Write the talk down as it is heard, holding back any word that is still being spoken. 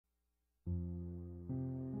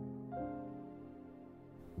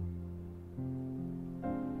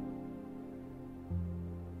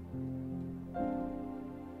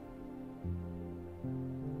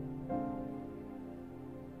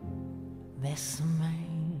Besame,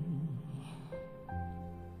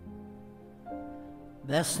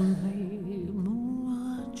 besame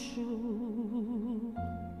mucho,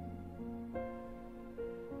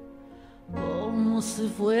 como si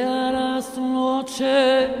fuera esta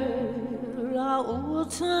noche la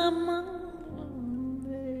última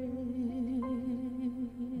vez.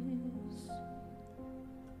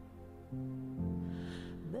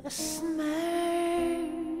 Besame,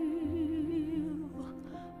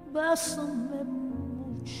 bésame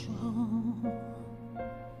mucho,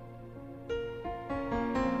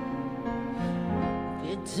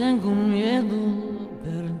 que tengo miedo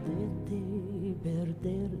perderte,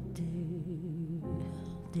 perderte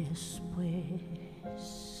después.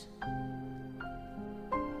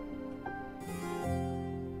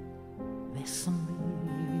 Bésame,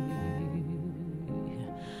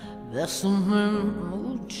 bésame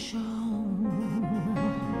mucho,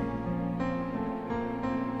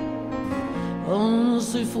 como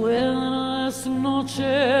si fuera esta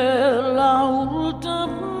noche la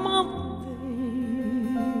última vez.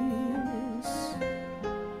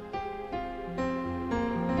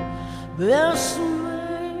 Bésame,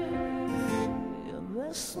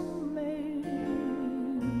 bésame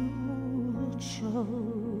mucho,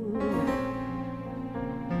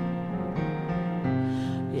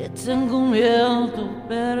 que tengo miedo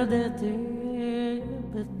perderte,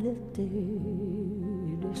 perderte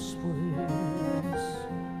después.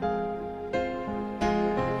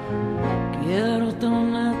 Quiero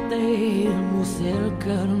tenerte muy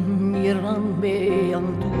cerca, mirarme en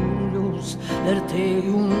tu luz, verte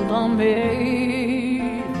junto a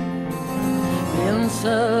mí.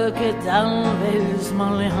 Piensa que tal vez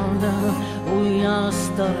mañana voy a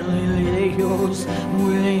estar lejos,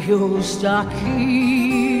 muy lejos de aquí.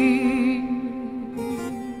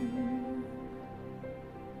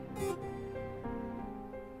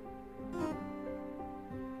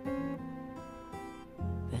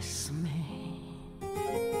 Besame,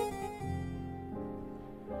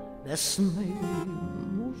 bésame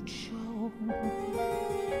mucho,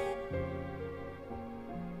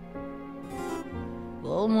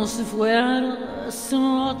 como si fuera esta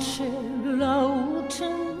noche la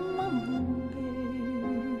última vez.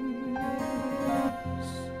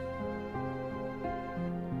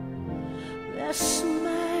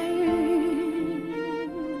 Bésame,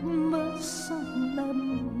 bésame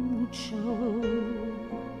mucho,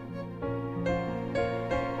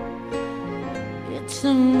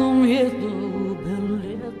 tengo miedo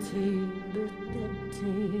perderte,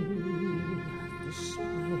 perderte después.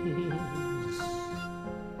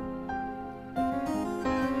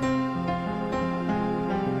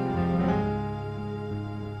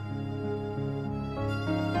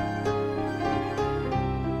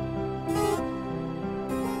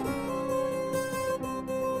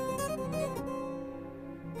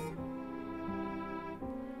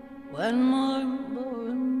 When my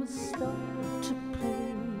bones start to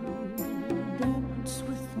play, dance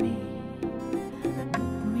with me, make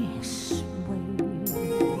me sway,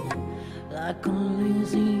 like a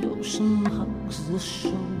lazy ocean hugs the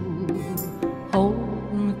shore.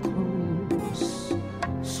 Hold me close,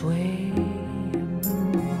 sway.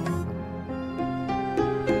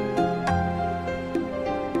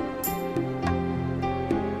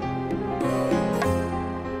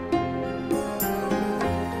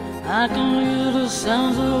 I can hear the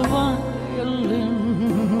sounds of violins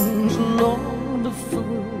long before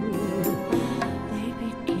they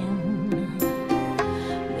begin.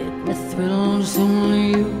 Let me thrill, only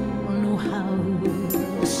you know how.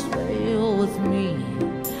 Sway with me,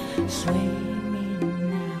 sway me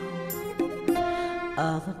now.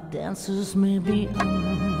 Other dancers may be on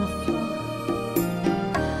the floor,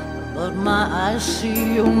 but my eyes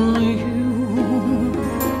see only you.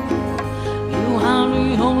 You have the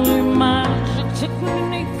only magic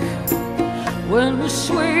technique. When we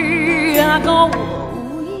sway, I go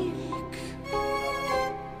weak.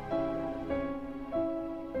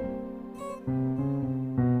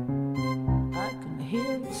 I can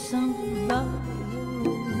hear the sound of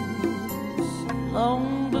violins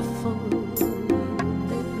long before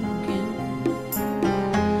they begin.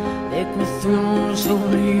 Make me thrill,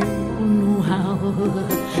 only you know how.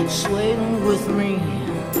 Sway with me,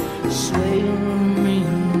 sway me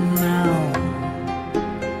now.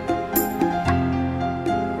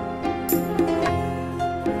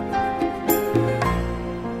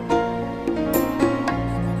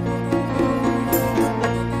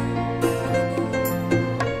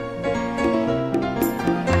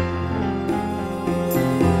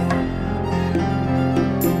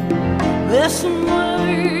 Besame,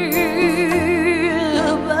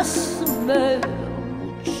 besame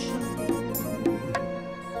mucho,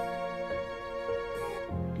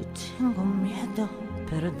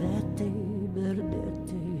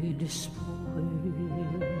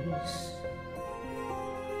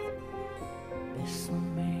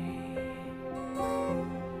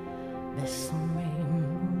 Besame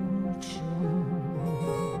mucho.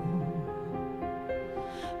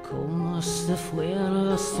 Como si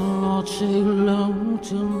fuera esta noche la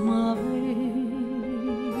última vez.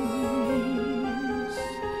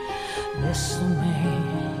 Bésame,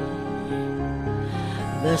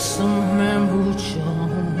 bésame mucho.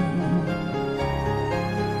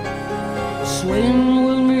 Swing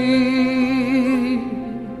with me.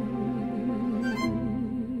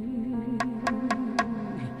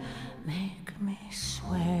 Make me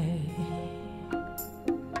sway.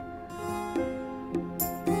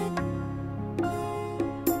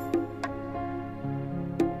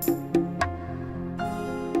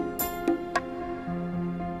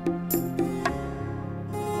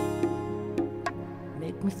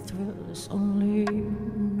 Make me thrill as only you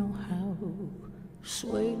know how.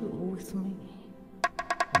 Sway with me.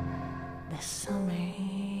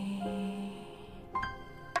 Besame.